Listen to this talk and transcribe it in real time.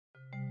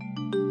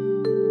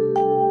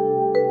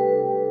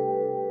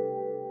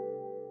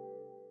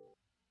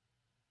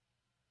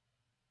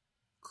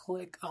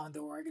Click on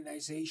the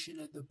organization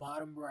at the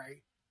bottom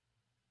right.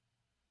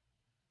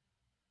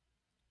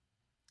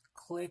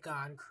 Click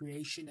on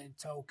Creation and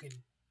Token.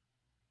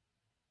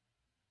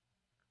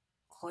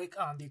 Click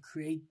on the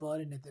Create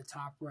button at the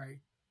top right.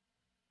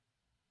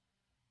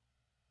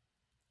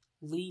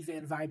 Leave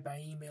Invite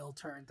by Email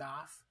turned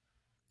off.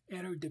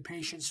 Enter the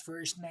patient's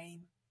first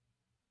name.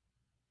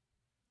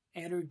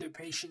 Enter the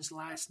patient's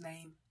last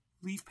name.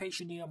 Leave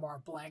patient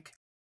EMR blank.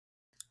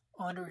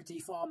 Under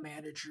Default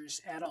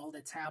Managers, add all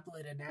the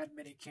tablet and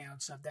admin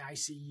accounts of the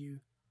ICU.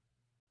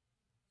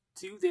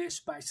 Do this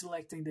by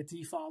selecting the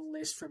default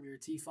list from your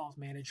default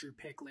manager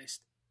pick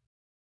list.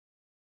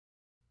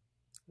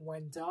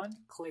 When done,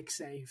 click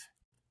Save.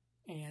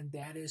 And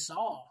that is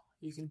all.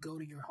 You can go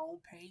to your home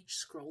page,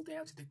 scroll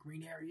down to the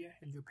green area,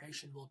 and your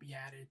patient will be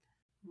added.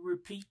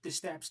 Repeat the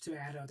steps to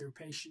add other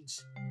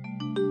patients.